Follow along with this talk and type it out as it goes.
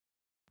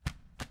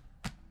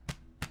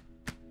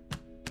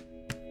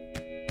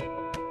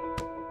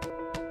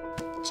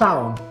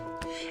Ciao!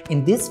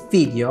 In this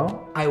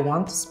video I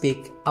want to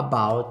speak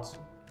about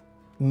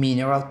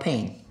mineral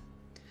paint.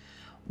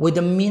 With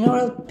a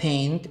mineral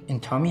paint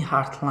in Tommy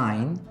Hart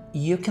line,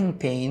 you can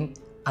paint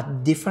a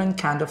different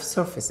kind of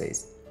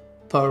surfaces,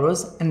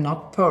 porous and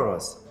not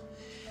porous.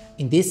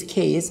 In this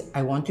case,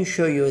 I want to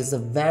show you is a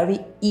very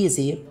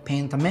easy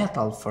paint a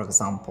metal, for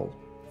example.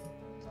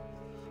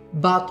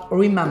 But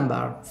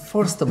remember,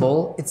 first of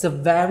all, it's a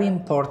very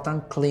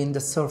important clean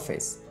the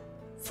surface.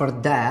 For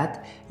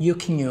that, you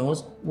can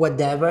use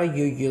whatever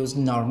you use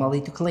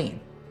normally to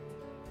clean.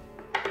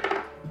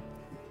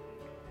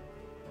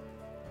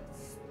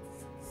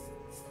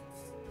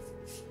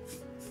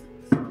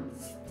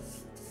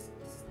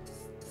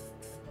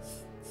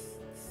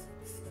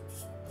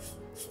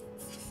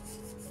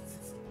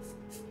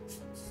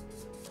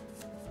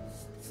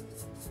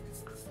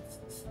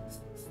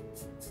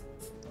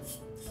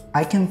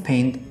 I can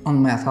paint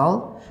on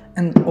metal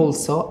and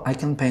also I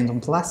can paint on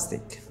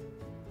plastic.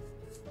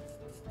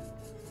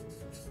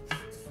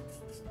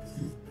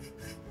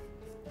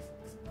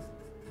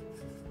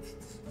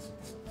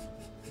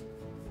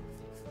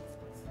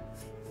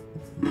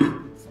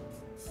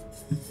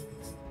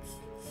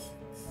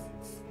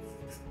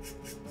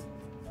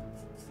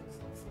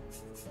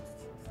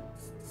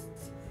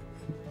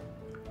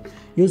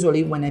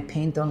 Usually when I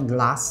paint on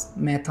glass,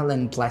 metal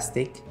and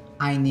plastic,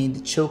 I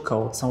need 2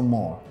 coats or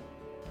more.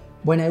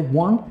 When I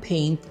want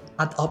paint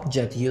an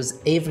object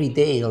used every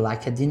day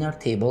like a dinner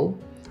table,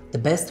 the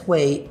best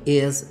way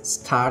is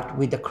start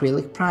with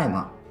acrylic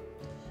primer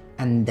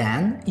and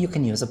then you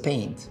can use a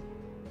paint.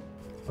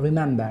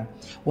 Remember,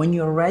 when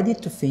you're ready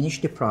to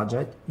finish the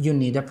project, you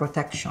need a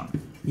protection.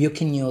 You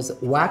can use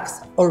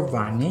wax or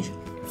varnish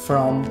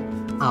from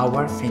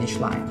our finish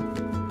line.